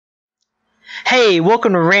Hey,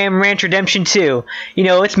 welcome to Ram Ranch Redemption 2. You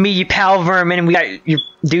know, it's me, your pal Vermin, and we got your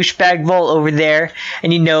douchebag Volt over there.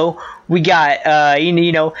 And you know, we got,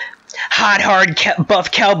 hot, buff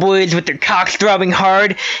cowboys with their cocks throbbing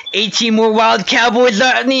hard. 18 more wild cowboys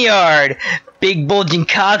out in the yard. Big bulging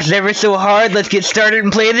cocks ever so hard. Let's get started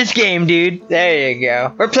and play this game, dude. There you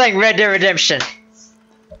go. We're playing Red Dead Redemption.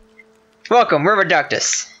 Welcome, we're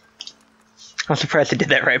Reductus. I'm surprised I did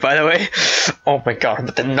that right, by the way. Oh my god,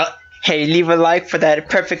 but the nut. Hey, leave a like for that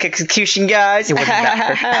perfect execution, guys. It wasn't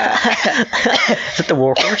that perfect. Is that the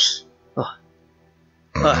warhorse? Oh.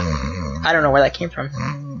 I don't know where that came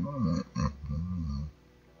from.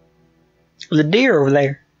 There's a deer over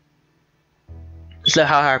there. So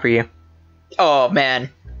how happy are you? Oh man,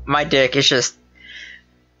 my dick is just...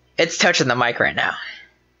 It's touching the mic right now.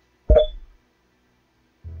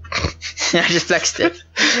 I just flexed it.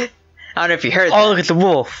 I don't know if you heard that. Oh, look at the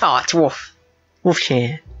wolf. Oh, it's Wolf. Wolf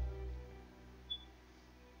Chan.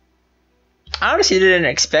 I honestly didn't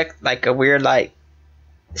expect like a weird like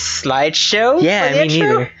slideshow. Yeah, me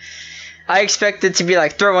neither. I expected to be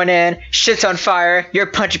like throwing in, shit's on fire, you're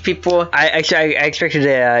punching people. I expected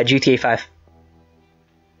a GTA 5.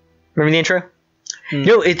 Remember the intro? You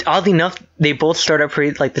know, it's oddly enough, they both start up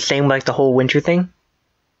pretty like the same, like the whole winter thing.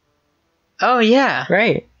 Oh yeah.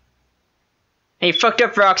 Right. Hey, you fucked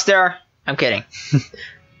up, Rockstar. I'm kidding.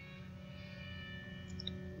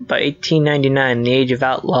 By 1899, the age of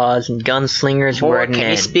outlaws and gunslingers were at an end. Can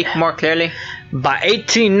you speak more clearly? By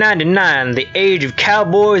 1899, the age of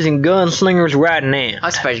cowboys and gunslingers were at an end. I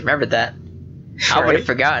was surprised you remembered that. I would have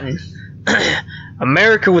forgotten.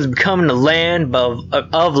 America was becoming a land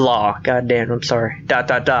of law. God damn, I'm sorry. ... I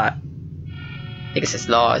think it says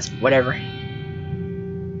laws, whatever.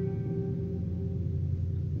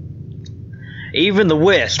 Even the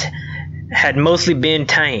West had mostly been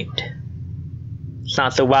tamed. It's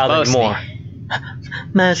not so wild anymore.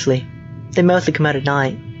 Mostly. They mostly come out at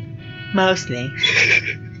night. Mostly.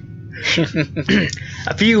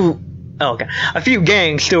 A few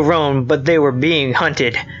gangs still roamed, but they were being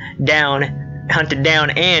hunted down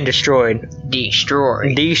and destroyed.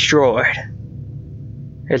 Destroyed.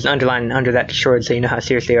 There's an underline under that destroyed, so you know how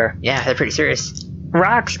serious they are. Yeah, they're pretty serious.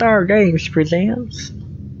 Rockstar Games presents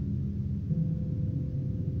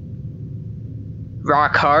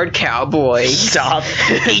Rock Hard Cowboy. Stop.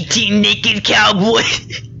 18 naked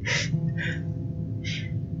cowboys.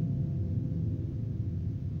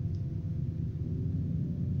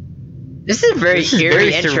 This is a very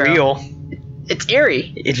eerie intro. Surreal. It's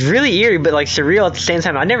eerie. It's really eerie, but like surreal at the same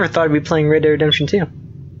time. I never thought I'd be playing Red Dead Redemption 2.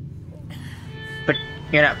 But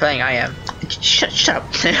you're not playing, I am. Shut up.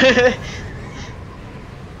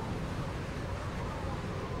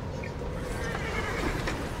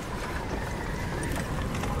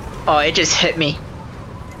 Oh, it just hit me.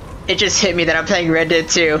 It just hit me that I'm playing Red Dead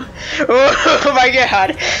 2. Oh my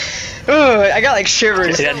god. Oh, I got like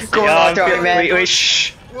shivers going on through me, man. Wait,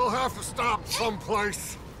 shh. We'll have to stop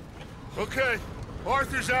someplace. Okay,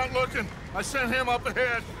 Arthur's out looking. I sent him up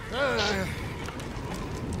ahead.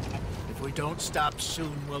 If we don't stop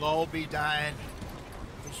soon, we'll all be dying.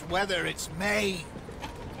 This weather, it's May.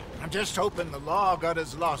 I'm just hoping the law got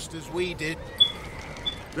as lost as we did.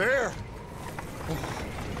 There.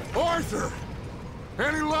 Arthur!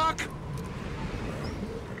 Any luck?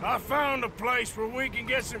 I found a place where we can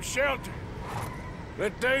get some shelter.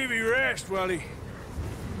 Let Davy rest while he...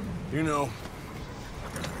 You know.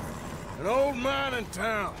 An old mining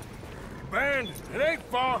town. Abandoned. It ain't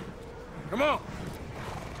far. Come on.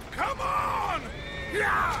 Come on!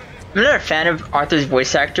 Yeah! I'm not a fan of Arthur's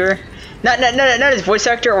voice actor. Not his voice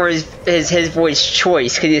actor or his voice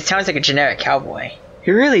choice, because it sounds like a generic cowboy.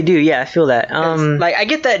 You really do, yeah, I feel that. Like, I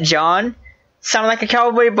get that John sounded like a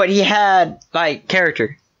cowboy, but he had, like...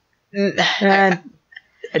 Character.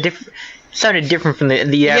 Sounded different from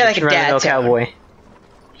the average like a dad cowboy.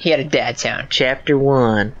 He had a dad sound. Chapter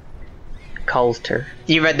 1. Coulter.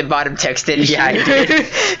 You read the bottom text, didn't you? Yeah, I did.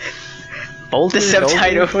 The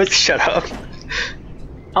subtitle was... Shut up.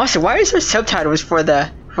 Also, why is there subtitles for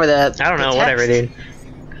the I don't know, whatever, dude.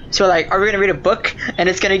 So, like, are we gonna read a book and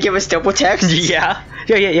it's gonna give us double text? Yeah.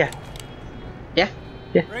 Yeah?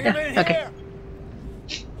 Bring him in Okay. here.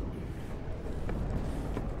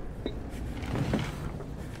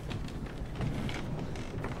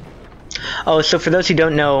 Oh, so for those who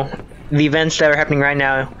don't know, the events that are happening right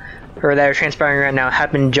now, or that are transpiring right now,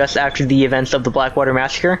 happened just after the events of the Blackwater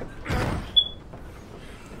Massacre.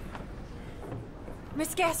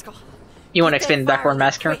 Miss Gaskell. You want to explain the Blackwater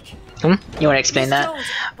Massacre? Hmm? You want to explain that?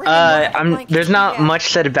 There's not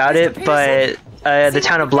much said about it, but the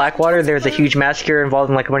town of Blackwater. There was a huge massacre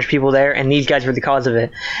involving like a bunch of people there, and these guys were the cause of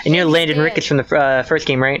it. And you know Landon Ricketts from the first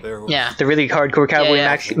game, right? Yeah. The really hardcore cowboy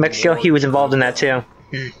Yeah, in Mexico. He was involved in that too.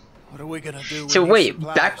 What are we gonna do? So wait,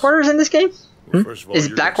 Blackwater's in this game? First of all, Is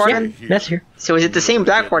you're Blackwater? gonna Yeah, stay that's here. So is it the same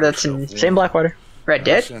Blackwater that's in Same Blackwater. Red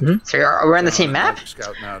Dead? So we're on the same map?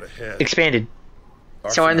 Scouting out ahead. Expanded.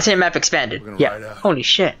 So we're on the same map expanded. We're gonna Yeah. ride out. Holy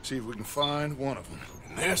shit. See if we can find one of them.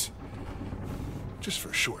 And this, just for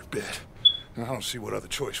a short bit. And I don't see what other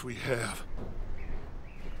choice we have.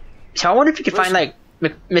 So I wonder if you could find like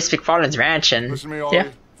Miss McFarlane's ranch and Listen to me all Yeah.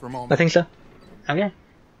 for a moment. I think so. okay.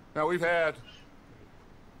 Now we've had,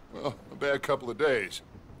 well, a bad couple of days.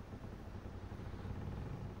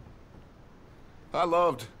 I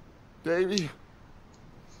loved Davy,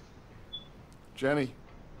 Jenny,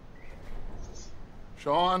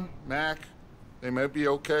 Sean, Mac. They may be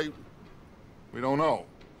okay. We don't know.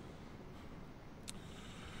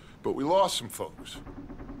 But we lost some folks.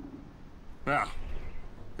 Now,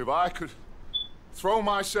 if I could throw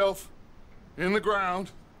myself in the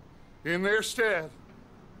ground in their stead,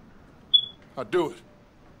 I'd do it.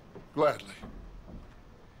 Gladly.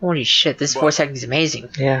 Holy shit, this voice acting is amazing.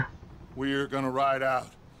 Yeah. We're gonna ride out,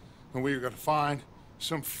 and we're gonna find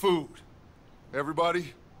some food.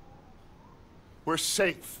 Everybody, we're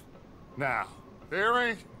safe now. There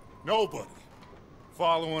ain't nobody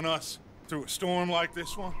following us through a storm like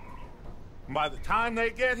this one. And by the time they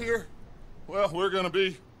get here, well, we're gonna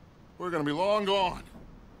be long gone.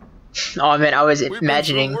 Oh man, I was We've been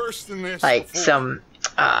imagining through worse than this like before. some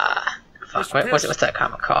what's that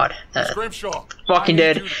comic called? Grimshaw, Walking I need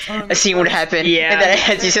Dead. you to turn A this scene would place happen, Yeah. and then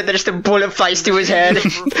as you said, there's just a bullet flies through his head. for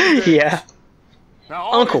a few days. Yeah. Now,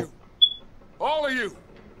 all Uncle. all of you,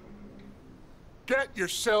 get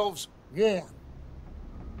yourselves warm.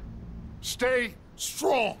 Stay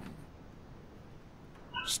strong.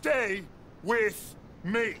 Stay with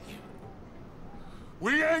me.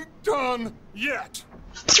 We ain't done yet.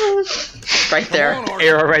 Right there. Come on, Arthur.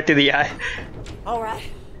 Arrow right through the eye. All right.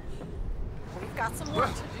 We've got some work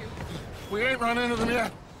to do. We ain't run into them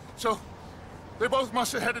yet, so they both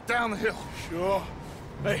must have headed down the hill. Sure.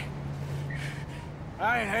 Hey,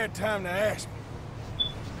 I ain't had time to ask.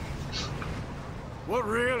 What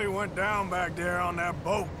really went down back there on that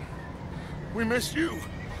boat? We missed you.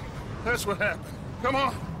 That's what happened. Come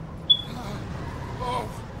on. Oh.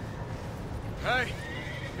 Hey,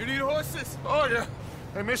 you need horses? Oh, yeah.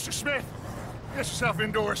 Hey, Mr. Smith, get yourself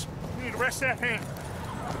indoors. You need to rest that hand.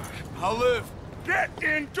 I'll live. Get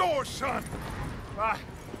indoors, son.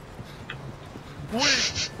 We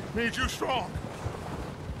need you strong.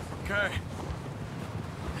 Okay.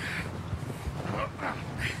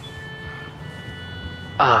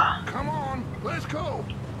 Ah, Come on, let's go.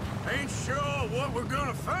 Ain't sure what we're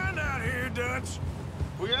gonna find out here, Dutch.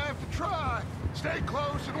 We have to try. Stay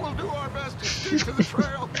close, and we'll do our best to stick to the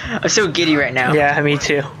trail. I'm so giddy right now. Yeah, me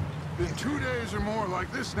too. Been 2 days or more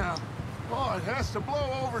like this now. Oh, it has to blow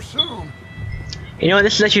over soon. You know what?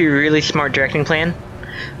 This is actually a really smart directing plan.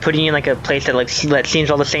 Putting you in like a place that that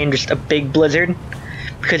seems all the same, just a big blizzard.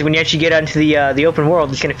 Because when you actually get out into the open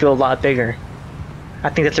world, it's gonna feel a lot bigger. I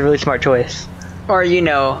think that's a really smart choice. Or you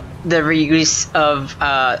know, the reuse of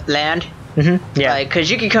land. Yeah. Like, cause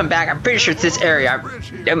you can come back. I'm pretty sure it's this area.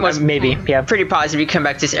 Maybe. Yeah. I'm pretty positive you come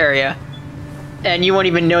back to this area, and you won't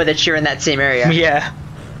even know that you're in that same area. Yeah.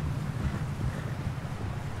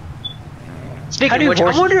 Speaking of which,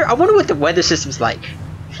 I wonder what the weather system's like.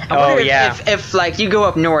 I wonder if like you go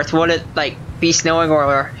up north, will it like be snowing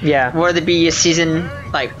or Yeah. will there be a season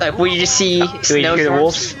like will you just see you hear the snowstorms?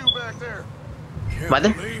 wolves? You back there.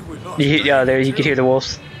 Mother? There you could hear the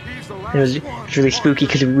wolves. He's the It was really spooky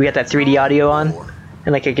because we got that 3D audio on,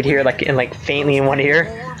 and like I could hear like faintly in one ear.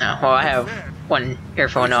 Oh, well, I have one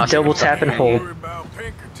earphone off. Double tap and hold. Worry about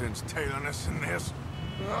Pinkerton's tailing us in this.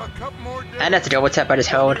 A couple more days. And that's a double tap I just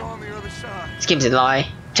held. On the other side. This game's a lie.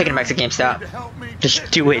 Taking it back to To GameStop. help me Just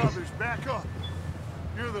get do the it. others back up.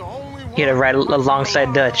 You're the only one You gotta ride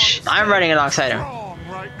alongside Dutch. I'm riding alongside him. strong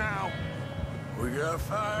right now. We got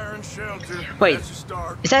fire and shelter. Wait. That's a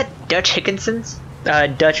start. Is that Dutch Hickinson's?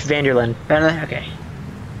 Dutch Vanderlyn, Okay.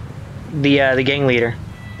 the gang leader.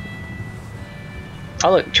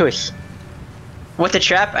 Oh look, choice. What the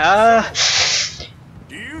trap?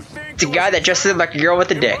 Do you think It's a guy that dresses up like a girl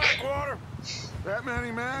with a dick. Blackwater? That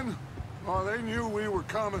many men? Oh, they knew we were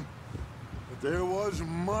coming. But there was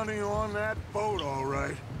money on that boat, all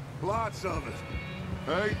right. Lots of it.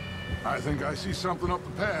 Hey, I think I see something up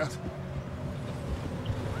the path.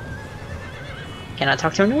 Can I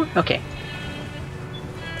talk to him anymore? Okay.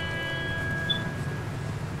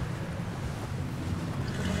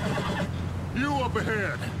 You up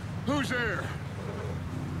ahead. Who's there?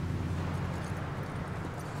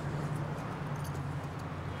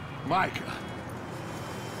 Micah.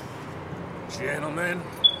 Gentlemen,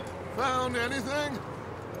 Found anything?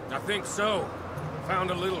 I think so. Found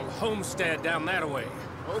a little homestead down that way.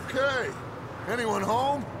 Okay. Anyone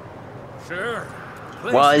home? Sure.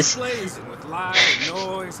 Was. Blazing with light and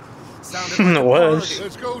noise. Sounded like a Was. party.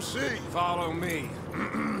 Let's go see. Follow me.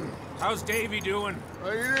 How's Davy doing?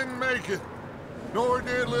 He didn't make it. Nor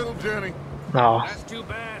did little Jenny. Oh. That's too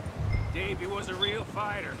bad. Davy was a real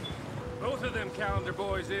fighter. Both of them calendar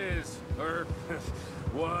boys is, or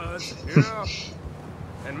was. Yeah.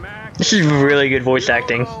 And Mac. This is really good voice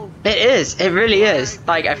acting. It is. It really is.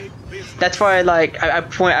 Like, that's why, like, I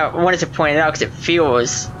wanted to point it out because it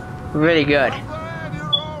feels really good. I'm glad you're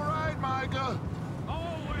all right, Micah.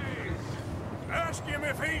 Always. Ask him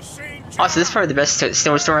if he's seen John. Also, this is probably the best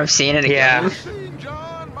snowstorm I've seen in a Yeah. game. Seen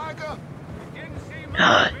John, Micah? Didn't see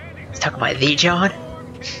much. Let's talk about the John,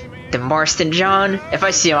 the Marston John. If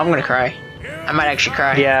I see him, I'm gonna cry. I might actually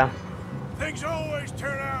cry. Yeah. Things always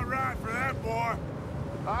turn out right for that boy.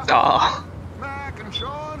 Oh. Mac and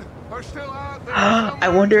Sean are still out there. I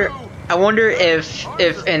wonder. I wonder if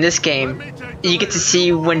in this game you get to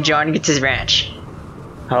see when John gets his ranch.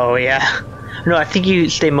 Oh yeah. No, I think you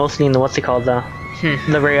stay mostly in the what's it called the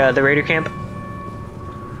Raider camp.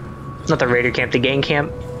 Not the Raider camp, the gang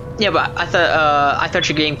camp. Yeah, but I thought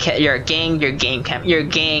your gang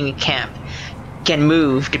camp can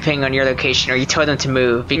move depending on your location, or you told them to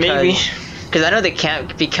move Maybe. because I know they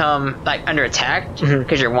can't become like under attack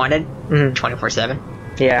because you're wanted 24/7.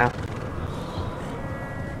 Yeah.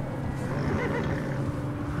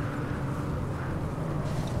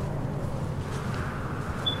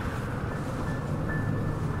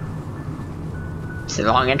 It's a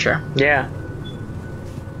long intro. Yeah.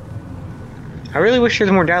 I really wish there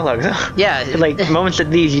was more dialogue though. Yeah, Like moments like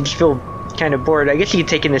these, you just feel kind of bored. I guess you could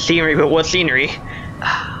take in the scenery, but what scenery?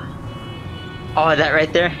 oh, that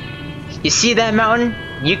right there. You see that mountain?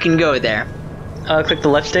 You can go there. Click the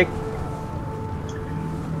left stick.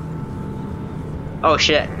 Oh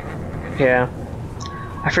shit. Yeah.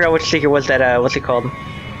 I forgot which stick it was that, what's it called?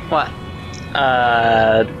 What?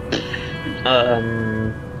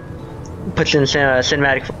 Puts in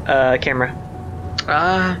cinematic, camera.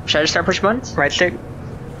 Should I just start pushing buttons? Right stick?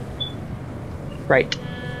 Right.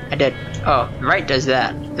 I did. Oh, right does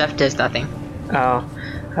that. Left does nothing. Oh.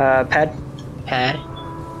 Pad? Pad.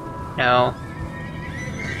 No.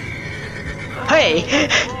 Hey!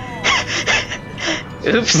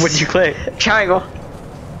 Oops. What'd you click? Triangle.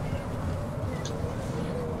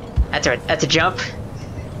 That's a jump.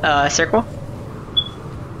 Circle.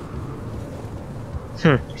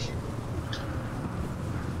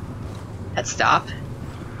 That's stop.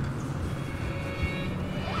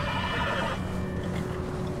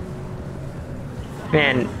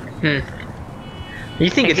 Man. You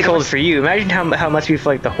think it's cold for you. Imagine how it must be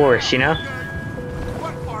for like the horse, you know?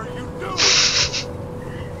 What are you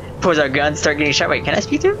doing? Pulls our gun, start getting shot. Wait, can I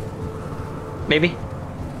speak to him? Maybe?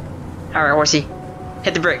 Alright, horsey.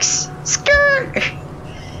 Hit the bricks. Skirt!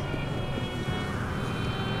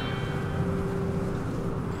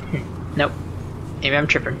 Nope. Maybe I'm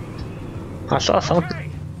tripping. I saw something. Hey,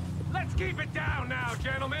 let's keep it down now,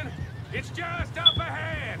 gentlemen. It's just up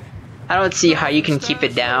ahead. I don't see how you can keep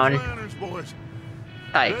it down. Lanterns, boys.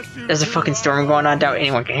 Like, there's a fucking storm going on. I doubt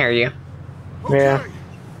anyone can hear you. Yeah.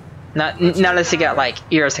 Not unless you got like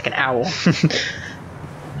ears like an owl.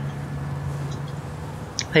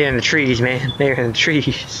 They're in the trees, man. They're in the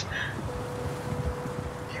trees.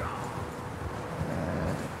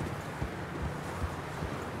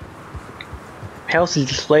 Health is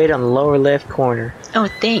displayed on the lower left corner. Oh,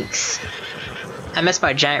 thanks. I missed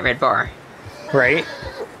my giant red bar. Right?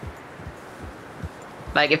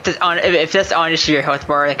 Like, if that's honest to your health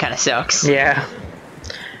bar, that kind of sucks. Yeah.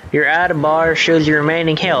 Your outer bar shows your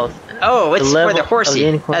remaining health. Oh, it's for level the of horsey. the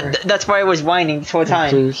inner corner. That's why I was whining this whole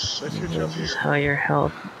time. This is how your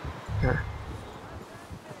health.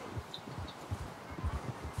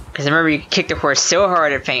 Because I remember you kicked the horse so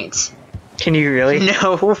hard it faints. Can you really?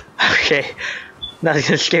 No. Okay. That was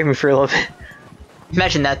gonna scare me for a little bit.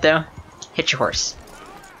 Imagine that though. Hit your horse.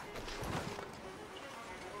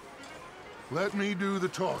 Let me do the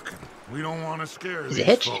talking. We don't want to scare Is it these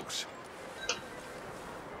hitched? folks.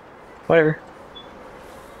 Whatever.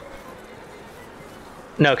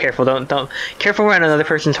 No, careful, don't. Careful around another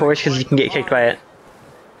person's horse because you can get kicked by it.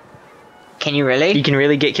 Can you really? You can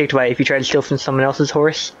really get kicked by it if you try to steal from someone else's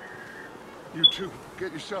horse. You two,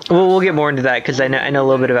 get yourself. We'll get more into that because I know a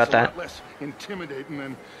little bit about It's a lot that. less intimidating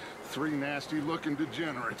than three nasty-looking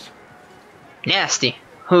degenerates. Nasty.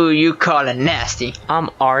 Who you calling nasty? I'm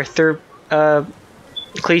Arthur,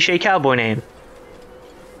 cliche cowboy name.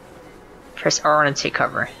 Press R and take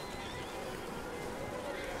cover.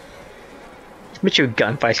 Bet you a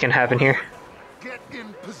gunfight's gonna happen here. Get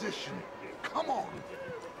in position. Come on.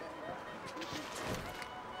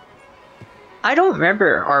 I don't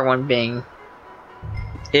remember R1 being.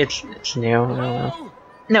 It's new. I don't know. Hello?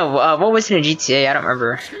 No, what was it in GTA? I don't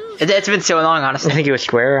remember. It's been so long, I honestly. think it was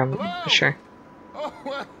Square. I'm Hello? not sure. Oh,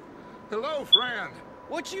 well, hello, friend.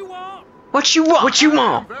 What you want? What you want? What you I'm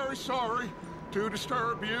want? very sorry to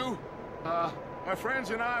disturb you. My friends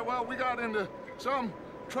and I, well, we got into some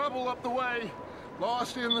trouble up the way,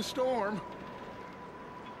 lost in the storm.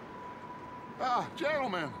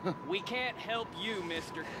 Gentlemen, We can't help you,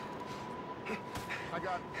 mister. I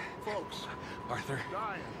got folks Arthur.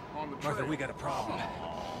 dying on the trail. Arthur, we got a problem.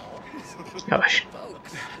 Gosh.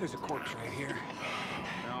 There's a corpse right here.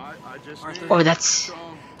 Now, I just Arthur. need Oh, that's.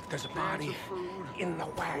 some There's a cans body of food in the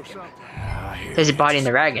or wagon. something. There's a body in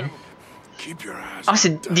the wagon. Keep your eyes. Also,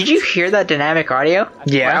 did you hear that dynamic audio?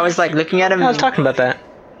 Yeah. Where I was like looking at him. I was talking about that.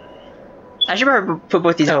 I should probably put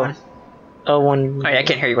both these on. Oh, one. Oh, yeah, I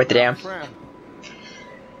can't hear you. What the damn? Friend,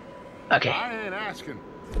 Okay. I ain't asking.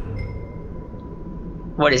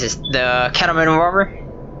 What is this? The Cattleman revolver?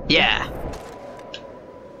 Yeah.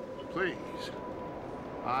 Please.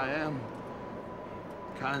 I am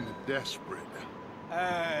kind of desperate.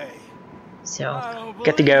 Hey. So, I don't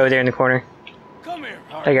Get the believe- guy over there in the corner. Come here,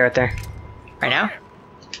 That Arthur. guy right there. right now?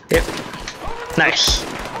 Yep. Nice.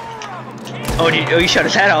 Oh, you shot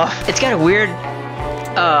his head off. It's got a weird,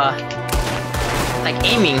 like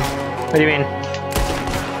aiming. What do you mean?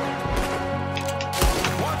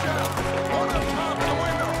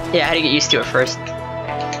 Yeah, I had to get used to it first.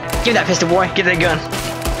 Give me that pistol, boy. Get that gun.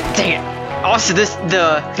 Dang it. Also,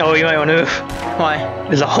 the Oh, you might want to move. why?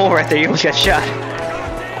 There's a hole right there. You almost got shot.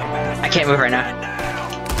 I can't move right now.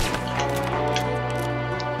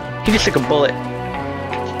 He just took a bullet.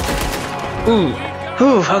 Ooh.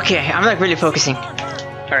 Ooh. Okay, I'm like really focusing.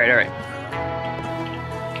 All right.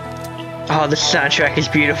 Oh, the soundtrack is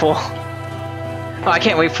beautiful. Oh, I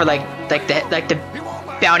can't wait for like the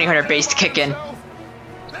bounty hunter bass to kick in.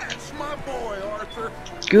 That's my boy, Arthur.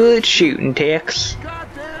 Good shooting, Tex.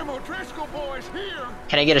 Goddamn O'Driscoll boys here.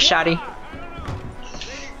 Can I get a shotty?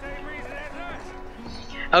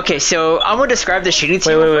 Okay, so I'm gonna describe the shooting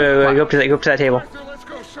team. Wait. Go up to that table. Arthur, let's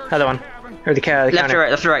go search Other one. the cabin. Or the counter. Left or right?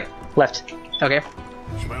 Left or right? Left. Okay.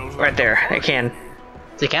 Right there. I can.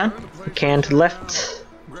 So you can? Can to the left.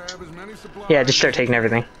 Grab as many supplies. Yeah, just start taking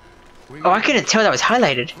everything. Oh, I couldn't tell that was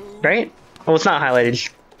highlighted. Right? Well, it's not highlighted. Just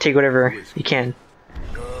take whatever you can.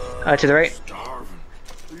 To the right. Starving.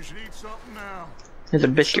 You should eat something now. There's a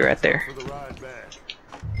biscuit right there. For the ride back.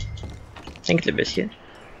 I think it's a biscuit.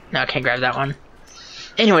 No, I can't grab that one.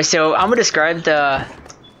 Anyway, so I'm gonna describe the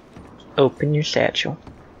Open your satchel.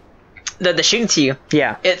 shooting to you.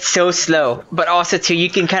 Yeah. It's so slow, but also too you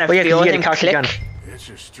can kind of Oh yeah, 'cause feel you him gotta cock your gun. click It's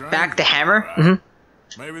a strange. back the hammer.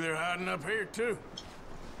 Maybe they're hiding up here too.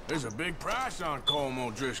 There's a big price on Colm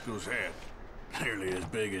O'Driscoll's head. Nearly as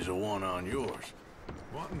big as the one on yours.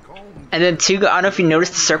 What in Colm? And then two, I don't know if you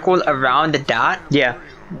noticed the circle around the dot. Yeah.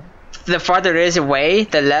 The farther it is away,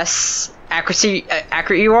 the less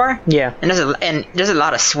accurate you are. Yeah. And there's a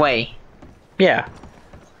lot of sway. Yeah.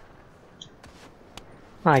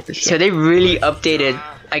 I like this. So they really updated,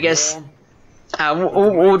 I guess. What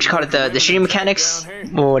would you call it? The shooting mechanics,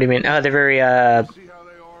 Well, what do you mean? They're very See how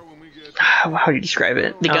they are when we get. how do you describe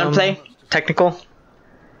it? the gunplay. Technical.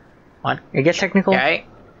 What? I guess technical. Alright.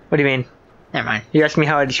 What do you mean? Never mind. You asked me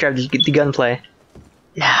how I described the gunplay.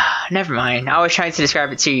 Nah, never mind. I was trying to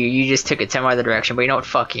describe it to you. You just took it some other direction. But you know what?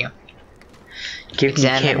 Fuck you. You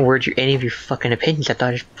Examine. can't word any of your fucking opinions. I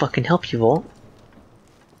thought I'd fucking help you, Volt.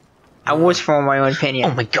 I was forming my own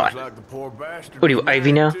opinion. Oh my god. Like the poor bastard. What do you,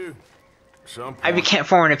 Ivy now? Some I can't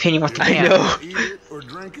form an opinion with the can. know. Eat it or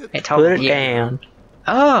drink it. It's Put it yeah. down.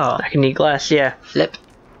 Oh, I can eat glass. Yeah. flip.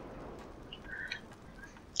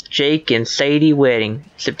 Jake and Sadie wedding,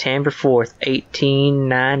 September 4th,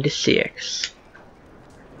 1896.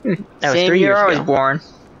 That was Same 3 year years I was ago. born.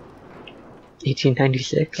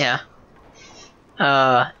 1896. Yeah.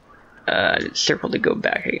 Circle to go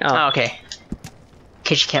back. Oh, Oh, okay. In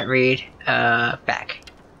case you can't read, back.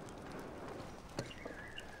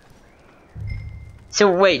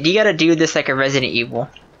 So wait, you gotta do this like a Resident Evil,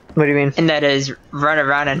 what do you mean? and that is run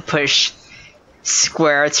around and push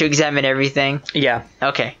square to examine everything. Yeah.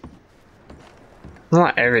 Okay. Well,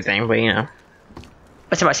 not everything, but you know.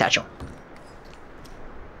 What's in my satchel?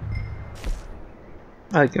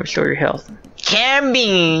 Oh, you can restore your health. Canned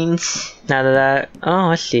beans. Now that oh,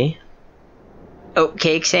 I see.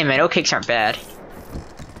 Oatcakes. Hey man, oatcakes aren't bad.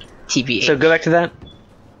 TBH. So go back to that.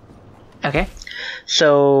 Okay.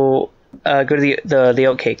 So, go to the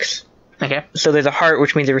oat cakes. Okay. So there's a heart,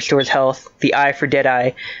 which means it restores health. The eye for dead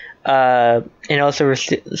eye. And also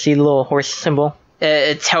see the little horse symbol?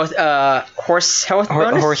 It's health, horse health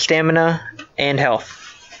bonus? Horse stamina and health.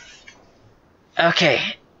 Okay.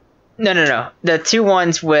 No. The two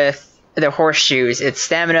ones with the horseshoes, it's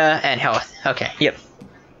stamina and health. Okay. Yep.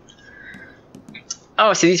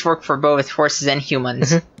 Oh, so these work for both horses and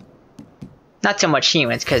humans. Mhm. Not so much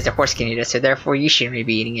humans, because the horse can eat it, so therefore you shouldn't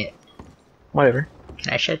be eating it. Whatever.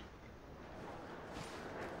 And I should.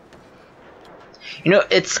 You know,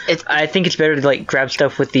 it's. I think it's better to like grab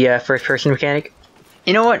stuff with the first person mechanic.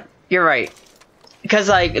 You know what? You're right. Because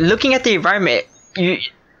like looking at the environment,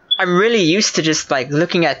 I'm really used to just like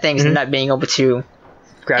looking at things and not being able to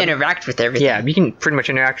interact with everything. Yeah, you can pretty much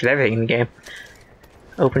interact with everything in the game.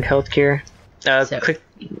 Open healthcare. Click.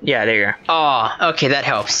 Yeah, there you go. Oh, okay, that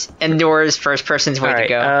helps. Indoors, first person's way to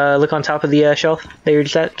go. Look on top of the shelf that you're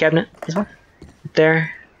just at, cabinet. This one?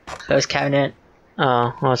 There. Close cabinet.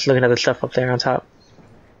 Oh, I was looking at the stuff up there on top.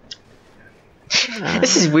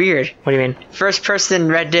 This is weird. What do you mean? First person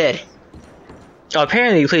Red Dead. Oh,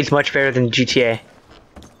 apparently it plays much better than GTA.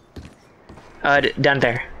 Down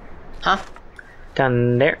there. Huh?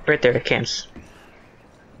 Down there, right there, cans.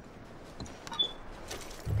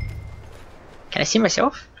 Can I see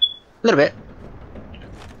myself? A little bit.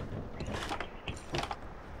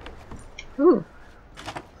 Ooh.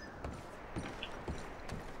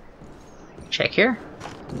 Check here.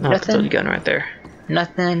 Oh, Nothing. the gun right there.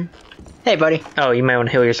 Nothing. Hey, buddy. Oh, you might want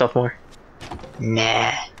to heal yourself more.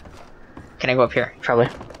 Nah. Can I go up here? Probably.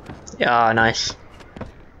 Ah, nice.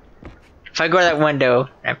 If I go to that window,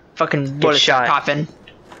 I fucking bullets shot. start popping.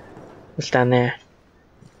 What's down there?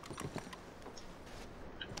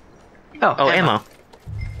 Oh, ammo.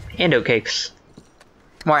 And oat cakes.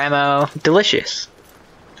 More ammo. Delicious.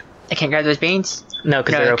 I can't grab those beans? No,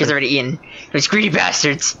 because No, they're because they're open. already eaten. Those greedy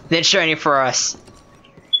bastards. They didn't show any for us.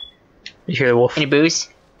 You hear the wolf? Any booze?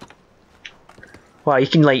 Wow, you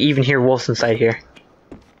can like even hear wolves inside here.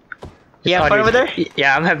 You have fun over there?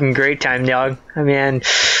 Yeah, I'm having a great time, dog. I mean,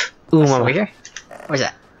 ooh, mama. Over here? What's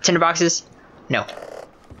that? Tinder boxes? No.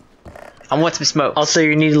 I want some smoke. Also,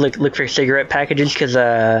 you need to look for cigarette packages because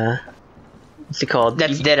what's it called?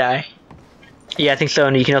 That's Deadeye. Yeah, I think so.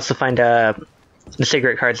 And you can also find the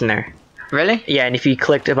cigarette cards in there. Really? Yeah, and if you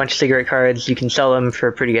collect a bunch of cigarette cards, you can sell them for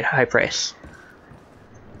a pretty good high price.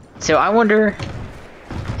 So I wonder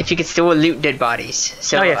if you could still loot dead bodies.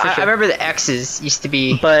 So Oh, yeah, for I sure. remember the X's used to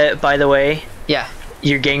be. But by the way, Yeah.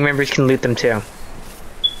 your gang members can loot them too.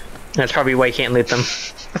 That's probably why you can't loot them.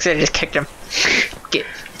 Looks like I just kicked him. Get.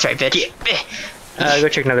 That's right, bitch. Go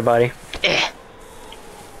check another body. Eh.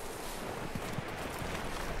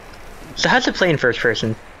 So how's it play in first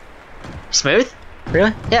person? Smooth?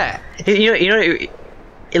 Really? Yeah. You know,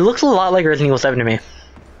 it looks a lot like Resident Evil 7 to me.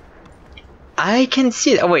 I can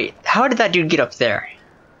see that. Oh, wait. How did that dude get up there?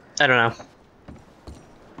 I don't know.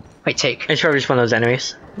 Wait, take. It's probably just one of those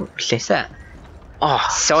enemies. What's that? Oh,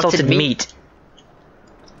 Salted meat?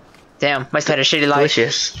 Damn, must have had a shitty life.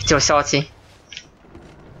 Delicious. So salty.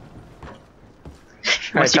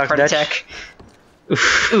 Must be talk part of Dutch. tech.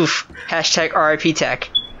 Oof. Oof. Hashtag RIP tech.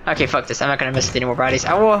 Okay, fuck this. I'm not gonna mess with any more bodies.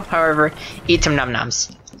 I will, however, eat some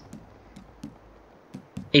num-nums.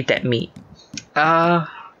 Eat that meat. I'll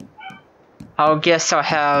guess I'll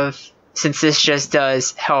have, since this just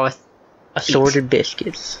does health. Assorted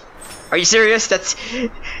biscuits. Are you serious?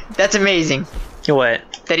 That's amazing. What?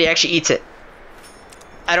 That he actually eats it.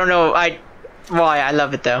 I don't know why, I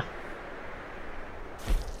love it though.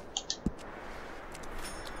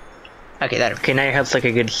 Okay, that. Okay, now your health's like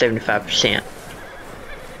a good 75%.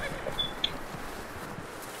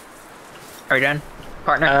 Are we done,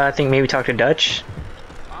 partner? I think maybe talk to Dutch.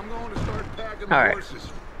 I'm going to start packing the Alright. horses.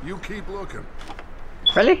 You keep looking.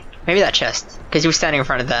 Really? Maybe that chest, because he was standing in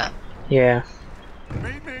front of that. Yeah.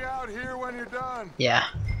 Meet me out here when you're done. Yeah.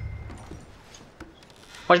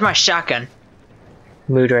 Where's my shotgun?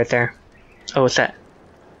 Mood right there. Oh, what's that?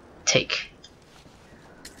 Take.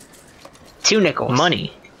 2 nickels.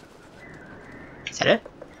 Money. Is that it?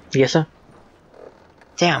 You guess so?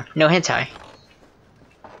 Damn, no hentai.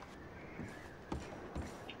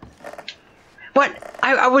 What?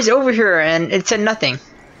 I was over here and it said nothing.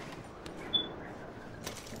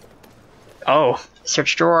 Oh.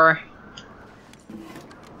 Search drawer.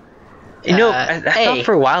 You know, I hey. thought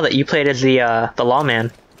for a while that you played as the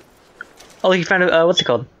lawman. Oh, you found a, what's it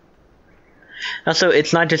called? Also,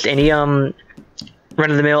 it's not just any,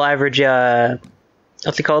 run-of-the-mill average,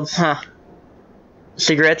 what's it called? Huh.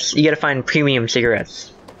 Cigarettes. You gotta find premium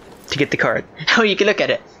cigarettes to get the card. Oh, you can look at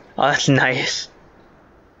it. Oh, that's nice.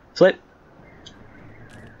 Flip.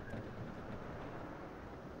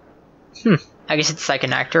 I guess it's like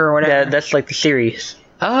an actor or whatever. Yeah, that's like the series.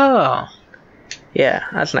 Oh. Yeah,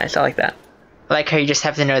 that's nice. I like that. I like how you just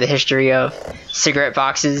have to know the history of cigarette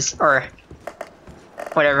boxes or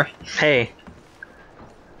whatever. Hey.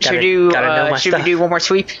 Should we do one more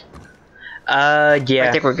sweep? Yeah.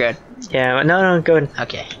 I think we're good. Yeah, no, go ahead.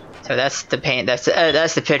 Okay. So that's the paint. That's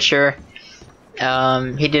the picture.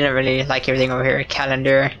 He didn't really like everything over here.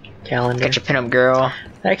 Calendar. Got your pinup girl.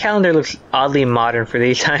 That calendar looks oddly modern for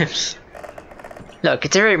these times. Look,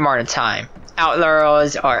 it's a very modern time.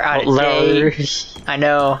 Outlaws are out of date. I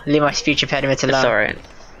know. Leave my speech impediments alone. It's alright.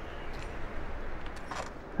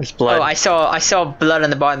 It's blood. Oh, I saw blood on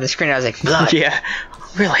the bottom of the screen. I was like, blood. Yeah.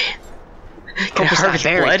 Really? Can I harvest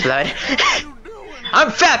blood? I'm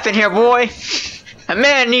fapping here, boy. A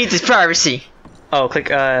man needs his privacy. Oh, click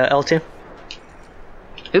L2.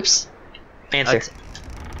 Oops. Answer.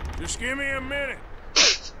 Just give me a minute.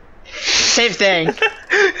 Same thing.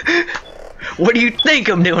 What do you think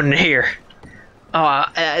I'm doing in here? Oh,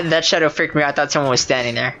 that shadow freaked me out. I thought someone was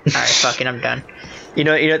standing there. Alright, fuck it, I'm done. You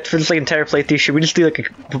know, for this like entire playthrough, should we just do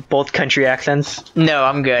like both country accents? No,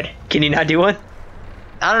 I'm good. Can you not do one?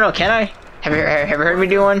 I don't know, can I? Have you heard me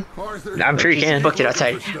do one? Arthur, I'm sure you can. Booked it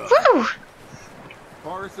outside. Woo!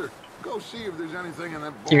 Arthur, go see if there's anything in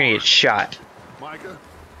that bar. You're gonna get shot. Micah,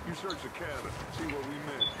 you search the cabin. See what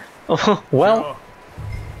we missed. Oh, well.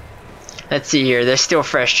 Let's see here. There's still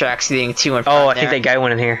fresh tracks leading to and from Oh, I there. think that guy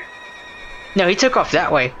went in here. No, he took off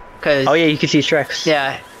that way. Cause Oh yeah, you can see his tracks.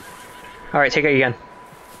 yeah. Alright, take out your gun.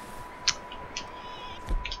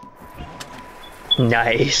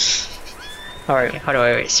 Nice. Alright. Okay, hold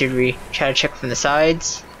on, wait. Should we try to check from the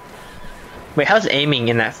sides? Wait, how's aiming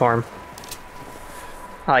in that form?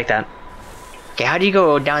 I like that. Okay, how do you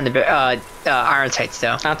go down the iron sights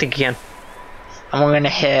though? I don't think you can. I'm gonna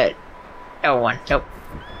hit L1. Nope.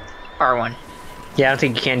 R1. Yeah, I don't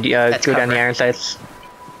think you can go cover. down the iron sights.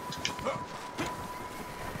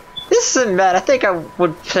 This isn't bad. I think I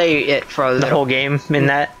would play it for a The little. whole game in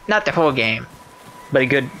that, Not the whole game. but a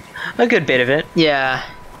good bit of it. Yeah.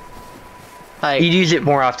 Like You'd use it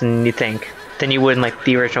more often than you think, than you would in like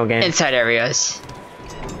the original game. inside areas.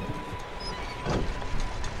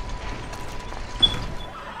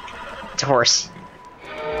 It's a horse.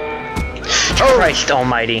 Christ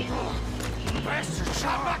Almighty! Bastard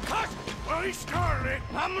shot my cousin. Well, he started it.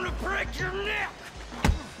 I'm gonna break your neck.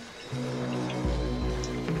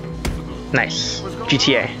 Nice.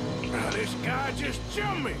 GTA. Now, this guy just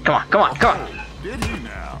jumped me. Come on, come on, come on. Did he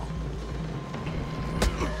now?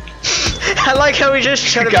 I like how we just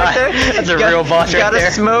shut it God, back there. that's a real boss right Got there.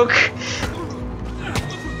 a smoke.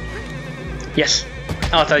 Yes.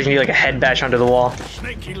 Oh, I thought it was gonna be like a head bash onto the wall.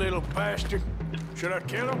 Sneaky little bastard. Should I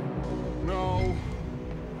kill him? No.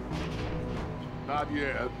 Not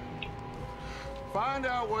yet. Find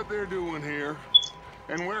out what they're doing here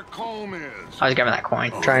and where Colm is. I was grabbing that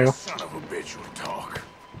coin. Triangle. Son of a bitch will talk.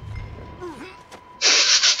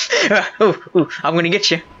 Ooh, I'm gonna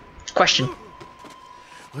get you. Question.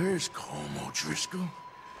 Where's Colm O'Driscoll?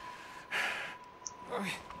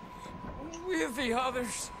 With the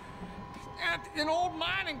others. At an old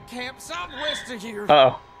mining camp southwest of here. Uh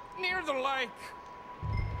oh. Near the lake.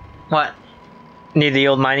 What? Near the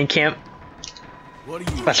old mining camp. What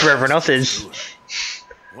are you? That's where everyone else is.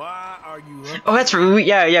 Why are you up? Oh, that's right.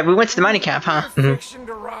 Yeah. We went to the mining camp, huh? We're fixing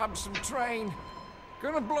to rob some train.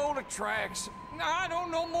 Gonna blow the tracks. I don't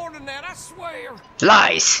know more than that, I swear.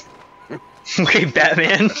 Lies. Okay,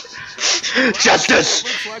 Batman. Justice.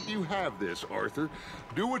 Looks like you have this, Arthur.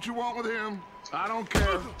 Do what you want with him. I don't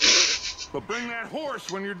care. But bring that horse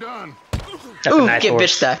when you're done. That's Ooh, a nice get horse.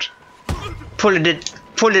 bitch stabbed. Pull it,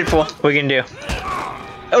 pull. What are you gonna do?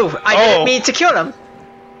 Oh, I didn't mean to kill him.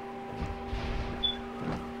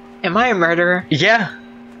 Am I a murderer? Yeah.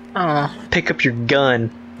 Oh, Pick up your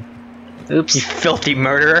gun, oops. you filthy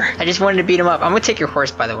murderer. I just wanted to beat him up. I'm gonna take your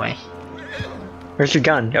horse, by the way. Where's your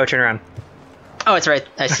gun? Oh, turn around. Oh, it's right.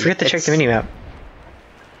 I I see. forgot to check the minimap.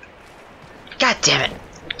 God damn it.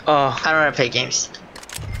 Oh, I don't know how to play games.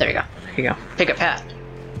 There we go. there you go. Pick up hat.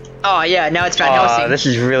 Oh, yeah, now it's Van Oh, Helsing. this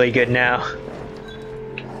is really good now.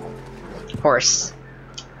 Horse.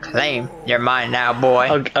 Claim. You're mine now,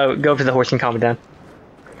 boy. I'll go for the horse and calm it down.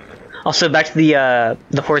 Also, back to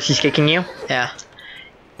the horse he's kicking you. Yeah.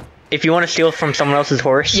 If you want to steal from someone else's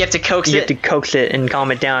horse, You have to coax you it. have to coax it and calm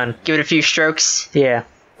it down. Give it a few strokes. Yeah.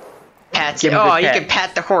 Pat Give it. him a Oh, good you pat. can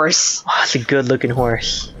pat the horse. Oh, that's a good looking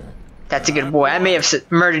horse. That's a good boy. I may have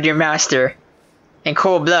murdered your master in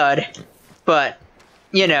cold blood, but,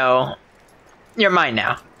 you know, you're mine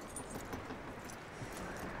now.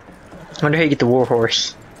 I wonder how you get the war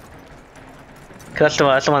horse. Cause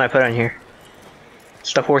that's the one I put on here.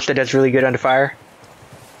 It's the horse that does really good under fire,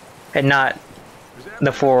 and not one of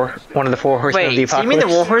the four horsemen of the Wait, so you apocalypse. mean the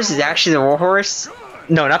war horse is actually the war horse?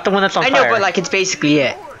 No, not the one that's on I fire. know, but like it's basically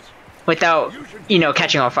it. Without, you know,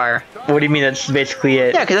 catching on fire. What do you mean that's basically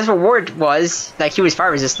it? Yeah, because that's what Ward was. Like, he was fire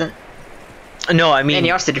resistant. No, I mean... And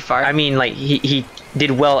he also did fire. I mean, like, he did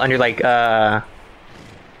well under, like,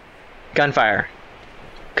 gunfire.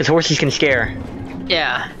 Because horses can scare.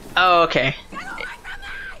 Yeah. Oh, okay.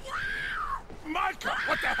 Micah,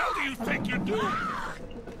 what the hell do you think you're doing?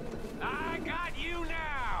 I got you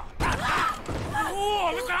now.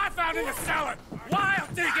 Oh, look what I found in the cellar. Wild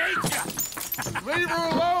thing, ain't ya? Leave her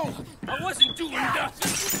alone! I wasn't doing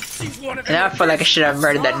nothing. She's one of And I feel like I should have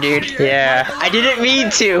murdered that dude. Yeah. I didn't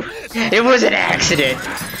mean to. It was an accident.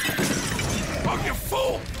 Oh, you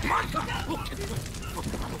fool!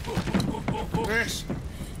 Yes.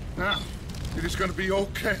 Now, it is gonna be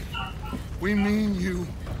okay. We mean you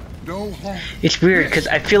no harm. It's weird, because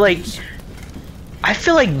I feel like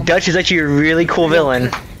Dutch is actually a really cool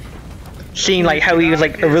villain. Seeing, like, how he was,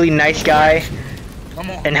 like, a really nice guy.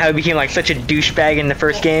 And how he became like such a douchebag in the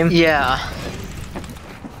first game. Yeah.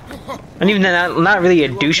 And even then, not really a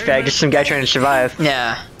douchebag, just some guy trying to survive.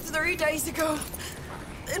 Yeah. 3 days ago,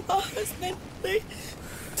 and my husband,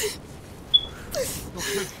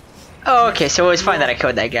 Oh, okay, so it was fine that I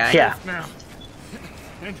killed that guy. Yeah. Now.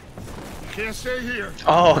 And you can't stay here.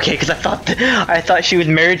 Oh, okay, because I thought she was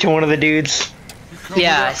married to one of the dudes.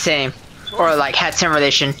 Yeah, same. Or like had some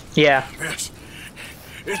relation. Yeah. Yes,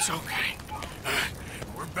 it's okay.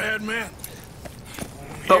 We're bad men.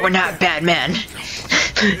 But we're not bad men.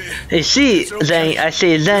 You see, then I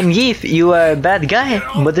say, Zangief, you are a bad guy,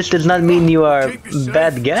 but this does not mean you are a Keep yourself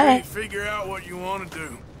bad until guy. you figure out what you want to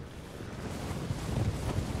do.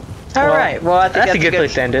 Alright, well I think that's a good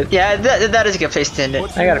place to end it. Yeah, that is a good place to end it.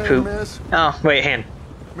 What's I your gotta name, poop. Miss? Oh. Wait, hand.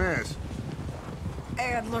 Miss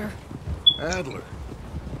Adler, Adler.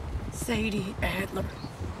 Sadie Adler,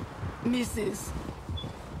 Mrs.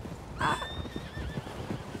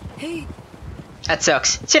 He That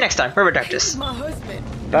sucks. See you next time. Remember, Doctors. my husband.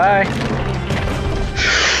 Bye.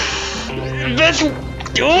 That's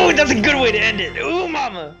a good way to end it. Ooh,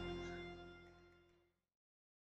 mama.